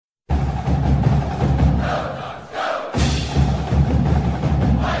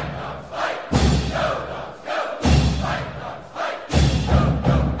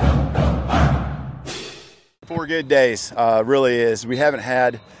4 good days, really is. We haven't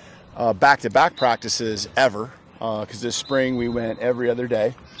had back-to-back practices ever because this spring we went every other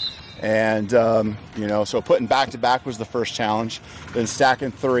day. And, so putting back-to-back was the first challenge, then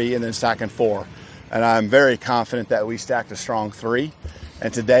stacking 3 and then stacking 4. And I'm very confident that we stacked a strong 3.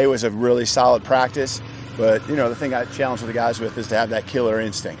 And today was a really solid practice. But, the thing I challenge the guys with is to have that killer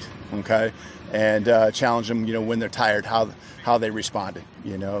instinct, okay? And challenge them, when they're tired, how they responded,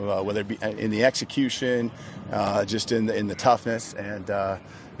 whether it be in the execution, just in the toughness. And,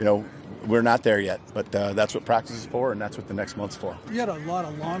 we're not there yet, but that's what practice is for, and that's what the next month's for. You had a lot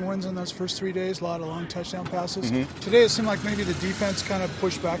of long wins in those first 3 days, a lot of long touchdown passes. Mm-hmm. Today it seemed like maybe the defense kind of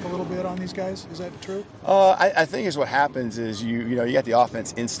pushed back a little bit on these guys. Is that true? I think is what happens is you got the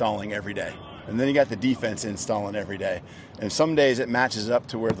offense installing every day, and then you got the defense installing every day. And some days it matches up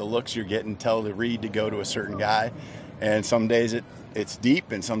to where the looks you're getting tell the read to go to a certain guy, and some days it's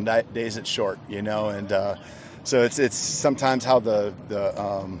deep, and some days it's short, and so it's sometimes how the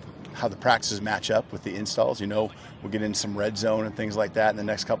practices match up with the installs. We'll get into some red zone and things like that in the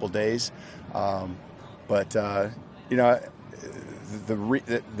next couple of days. When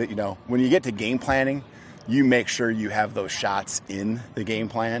you get to game planning, you make sure you have those shots in the game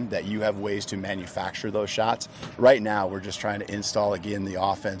plan, that you have ways to manufacture those shots. Right now, we're just trying to install again the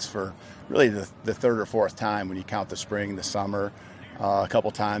offense for really the third or fourth time when you count the spring, the summer, a couple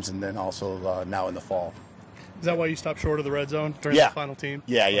times, and then also now in the fall. Is that why you stopped short of the red zone during the final team?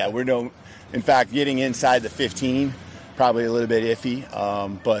 Yeah. In fact, getting inside the 15, probably a little bit iffy,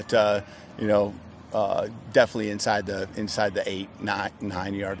 but definitely inside the 8,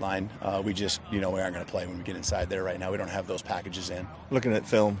 9 yard line. We just, we aren't going to play when we get inside there right now. We don't have those packages in. Looking at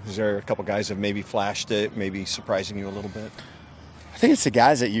film, is there a couple guys that maybe flashed it, maybe surprising you a little bit? I think it's the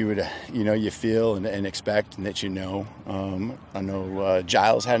guys that you would, you feel and expect and that I know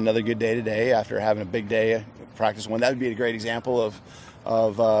Giles had another good day today after having a big day practice 1. That would be a great example of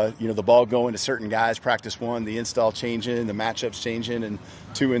the ball going to certain guys, practice 1, the install changing, the matchups changing, and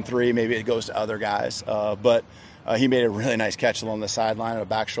 2 and 3, maybe it goes to other guys. But he made a really nice catch along the sideline, a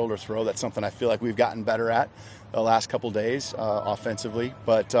back shoulder throw. That's something I feel like we've gotten better at the last couple days offensively.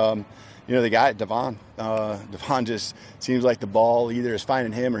 But, the guy, Devon just seems like the ball either is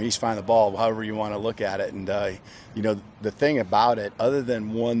finding him or he's finding the ball, however you want to look at it. And, the thing about it, other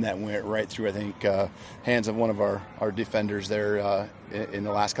than one that went right through, I think, hands of one of our defenders there in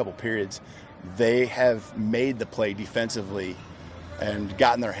the last couple periods, they have made the play defensively and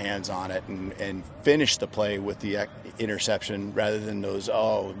gotten their hands on it and finished the play with the interception rather than those,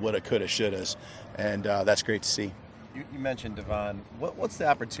 woulda, coulda, shouldas. And that's great to see. You mentioned Devon. What's the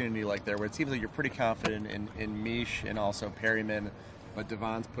opportunity like there where it seems like you're pretty confident in Mish and also Perryman, but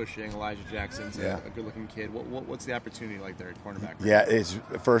Devon's pushing, Elijah Jackson's a good-looking kid. What's the opportunity like there at cornerback? Yeah, it's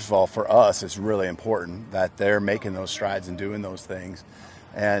first of all, for us, it's really important that they're making those strides and doing those things.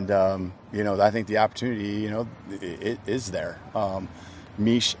 And, I think the opportunity, it is there.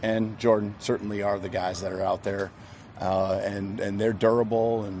 Mish and Jordan certainly are the guys that are out there. And they're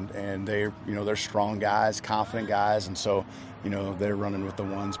durable and they're strong guys, confident guys, and so they're running with the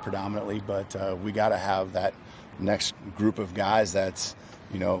ones predominantly. But we got to have that next group of guys that's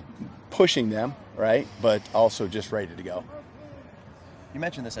pushing them, right, but also just ready to go. You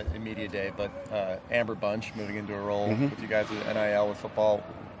mentioned this at Media Day, but Amber Bunch moving into a role with you guys with NIL with football.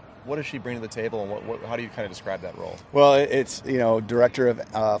 What does she bring to the table, and how do you kind of describe that role? Well, it's, director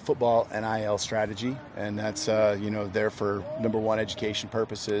of football NIL strategy, and that's, there for, number one, education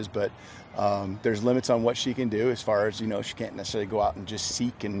purposes, but there's limits on what she can do as far as, she can't necessarily go out and just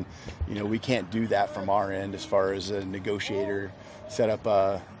seek, and, we can't do that from our end as far as a negotiator, set up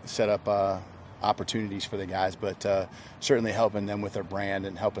opportunities for the guys, but certainly helping them with their brand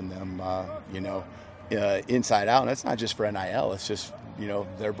and helping them, inside out. And it's not just for NIL, it's just,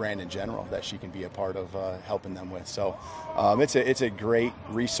 their brand in general that she can be a part of helping them with. So it's a great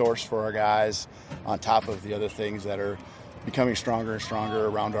resource for our guys on top of the other things that are becoming stronger and stronger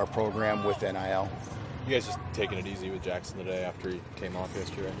around our program with NIL. You guys just taking it easy with Jackson today after he came off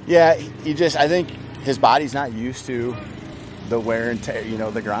yesterday? Yeah, I think his body's not used to the wear and tear,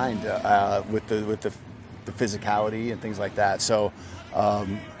 the grind with the physicality and things like that. So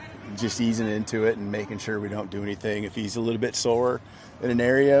just easing into it and making sure we don't do anything. If he's a little bit sore in an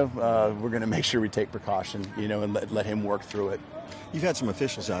area, we're going to make sure we take precaution, and let him work through it. You've had some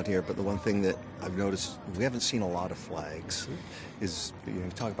officials out here, but the one thing that I've noticed, we haven't seen a lot of flags.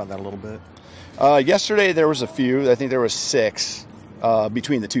 Talk about that a little bit? Yesterday there was a few. I think there was 6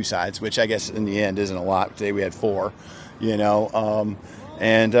 between the two sides, which I guess in the end isn't a lot. Today we had 4,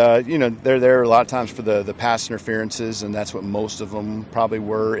 And, they're there a lot of times for the pass interferences, and that's what most of them probably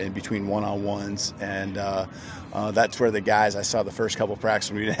were in between one-on-ones. And that's where the guys, I saw the first couple of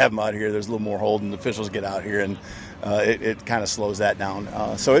practices, we didn't have them out here. There's a little more holding. The officials get out here, and it kind of slows that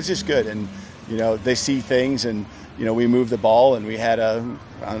down. So it's just good. And, they see things, and, we moved the ball, and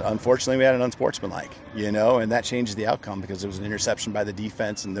unfortunately, we had an unsportsmanlike, and that changes the outcome because it was an interception by the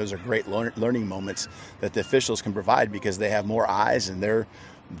defense, and those are great learning moments that the officials can provide because they have more eyes, and they're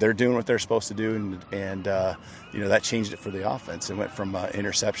doing what they're supposed to do, and that changed it for the offense. It went from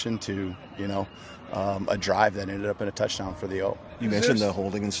interception to, a drive that ended up in a touchdown for the O. You mentioned the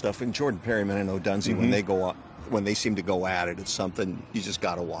holding and stuff, and Jordan Perryman and Odunze, when they seem to go at it, it's something you just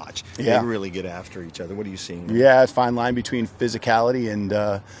got to watch. Yeah. They really get after each other. What are you seeing? Yeah, it's a fine line between physicality and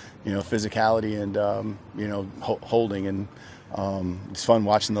holding, and it's fun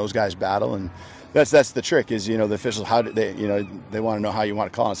watching those guys battle. And that's the trick is the officials, how do they they want to know how you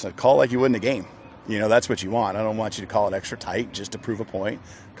want to call it. So call it like you would in a game. That's what you want. I don't want you to call it extra tight just to prove a point.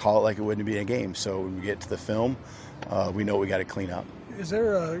 Call it like it wouldn't be a game. So when we get to the film, we know we got to clean up. Is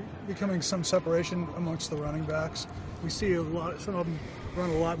there becoming some separation amongst the running backs? We see some of them run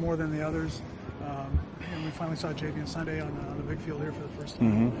a lot more than the others. And we finally saw Javian Sunday on the big field here for the first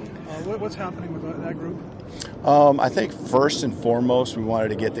time. What's happening with that group? I think first and foremost, we wanted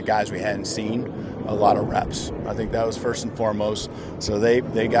to get the guys we hadn't seen a lot of reps. I think that was first and foremost. So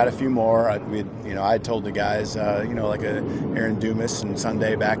they got a few more. I told the guys, like Aaron Dumas and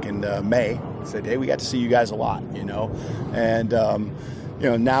Sunday back in May, said, hey, we got to see you guys a lot, and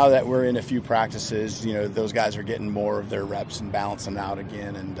now that we're in a few practices, those guys are getting more of their reps and balancing out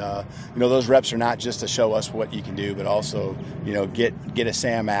again. And, those reps are not just to show us what you can do, but also, get a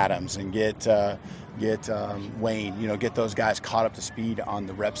Sam Adams and get Wayne, get those guys caught up to speed on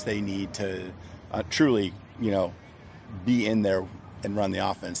the reps they need to truly, be in there and run the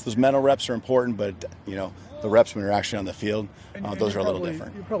offense. Those mental reps are important, but, the reps when you're actually on the field, those are a little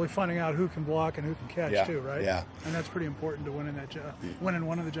different. You're probably finding out who can block and who can catch too, right? Yeah. And that's pretty important to winning that job, winning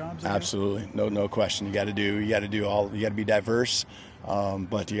one of the jobs. Absolutely, no question. You got to be diverse,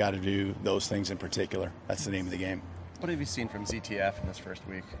 but you got to do those things in particular. That's the name of the game. What have you seen from ZTF in this first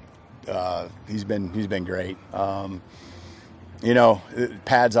week? He's been great.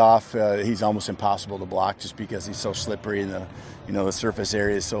 Pads off. He's almost impossible to block just because he's so slippery and the surface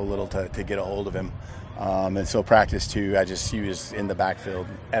area is so little to get a hold of him. And so practice too, he was in the backfield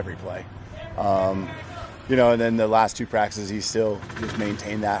every play. And then the last two practices, he still just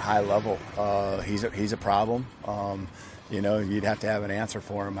maintained that high level. He's a problem. You'd have to have an answer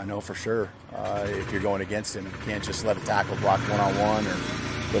for him, I know for sure, if you're going against him. You can't just let a tackle block one-on-one or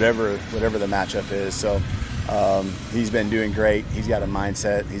whatever the matchup is. So he's been doing great. He's got a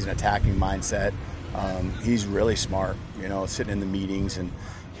mindset. He's an attacking mindset. He's really smart, sitting in the meetings and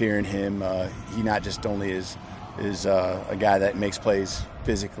hearing him. He not just only is a guy that makes plays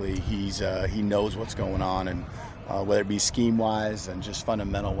physically, he knows what's going on, and whether it be scheme-wise and just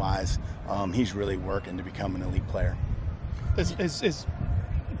fundamental-wise, he's really working to become an elite player. As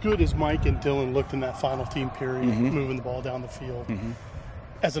good as Mike and Dylan looked in that final team period, moving the ball down the field,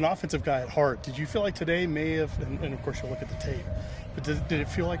 as an offensive guy at heart, did you feel like today may have, and of course you'll look at the tape, but did it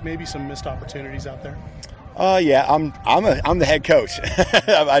feel like maybe some missed opportunities out there? Yeah, I'm the head coach.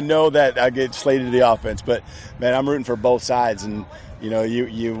 I know that I get slated to the offense, but man, I'm rooting for both sides. And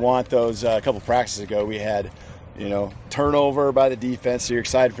you want those. A couple practices ago, we had turnover by the defense, so you're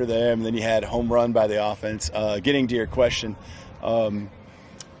excited for them. And then you had home run by the offense. Getting to your question,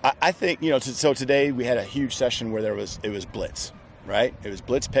 I think so today we had a huge session where it was blitz. Right? It was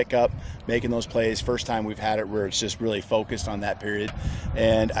blitz pickup, making those plays. First time we've had it where it's just really focused on that period.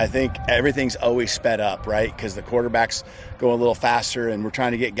 And I think everything's always sped up, right? Because the quarterback's going a little faster and we're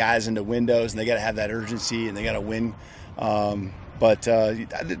trying to get guys into windows and they got to have that urgency and they got to win. But I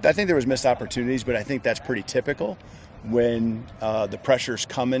think there was missed opportunities, but I think that's pretty typical when the pressure's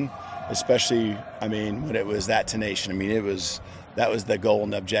coming, especially, when it was that tenacious. That was the goal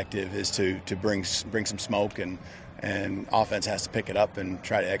and the objective is to bring some smoke and offense has to pick it up and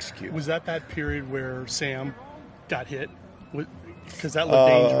try to execute. Was that period where Sam got hit? Because that looked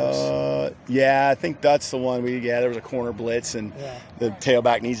dangerous. Yeah, I think that's the one. There was a corner blitz, and the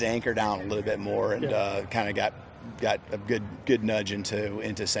tailback needs to anchor down a little bit more, and kind of got a good nudge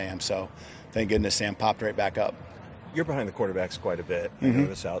into Sam. So thank goodness Sam popped right back up. You're behind the quarterbacks quite a bit. I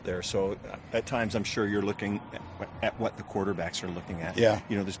notice out there. So at times I'm sure you're looking at what the quarterbacks are looking at. Yeah.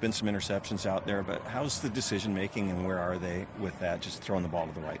 There's been some interceptions out there, but how's the decision making and where are they with that? Just throwing the ball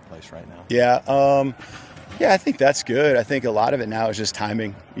to the right place right now. Yeah. I think that's good. I think a lot of it now is just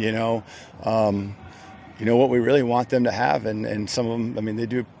timing. you know, what we really want them to have, and some of them, I mean, they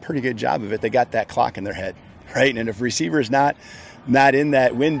do a pretty good job of it. They got that clock in their head, right? And if receiver's not in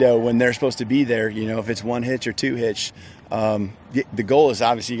that window when they're supposed to be there, you know, if it's one hitch or two hitch, the goal is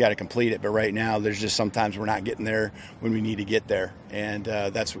obviously you got to complete it. But right now, there's just sometimes we're not getting there when we need to get there, and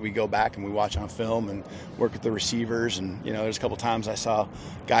that's what we go back and we watch on film and work with the receivers. And you know, there's a couple times I saw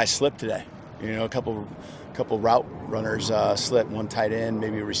guys slip today. You know, a couple route runners slip, one tight end,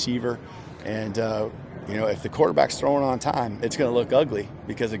 maybe a receiver, and you know, if the quarterback's throwing on time, it's going to look ugly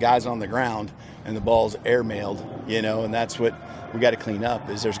because the guy's on the ground and the ball's airmailed, you know, and that's what we got to clean up.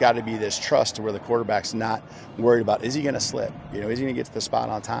 Is there's got to be this trust to where the quarterback's not worried about, is he going to slip? You know, is he going to get to the spot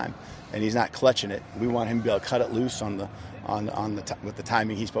on time? And he's not clutching it. We want him to be able to cut it loose with the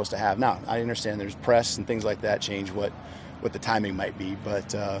timing he's supposed to have. Now, I understand there's press and things like that change what the timing might be,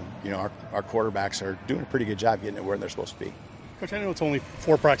 but you know, our quarterbacks are doing a pretty good job getting it where they're supposed to be. Coach, I know it's only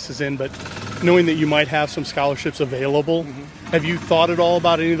 4 practices in, but knowing that you might have some scholarships available, have you thought at all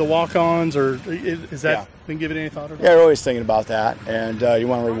about any of the walk-ons, or is that been given any thought at all? Yeah, we're always thinking about that, and you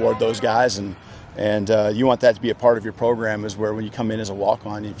want to reward those guys, and you want that to be a part of your program, is where when you come in as a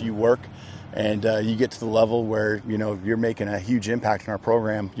walk-on, if you work and you get to the level where, you know, you're making a huge impact in our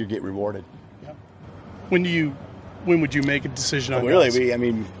program, you get rewarded. Yeah. When would you make a decision on really,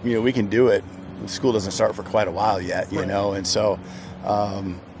 guys? We can do it. School doesn't start for quite a while yet, you know, and so,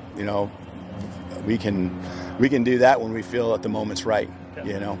 you know, we can do that when we feel that the moment's right,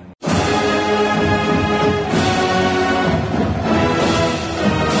 you know.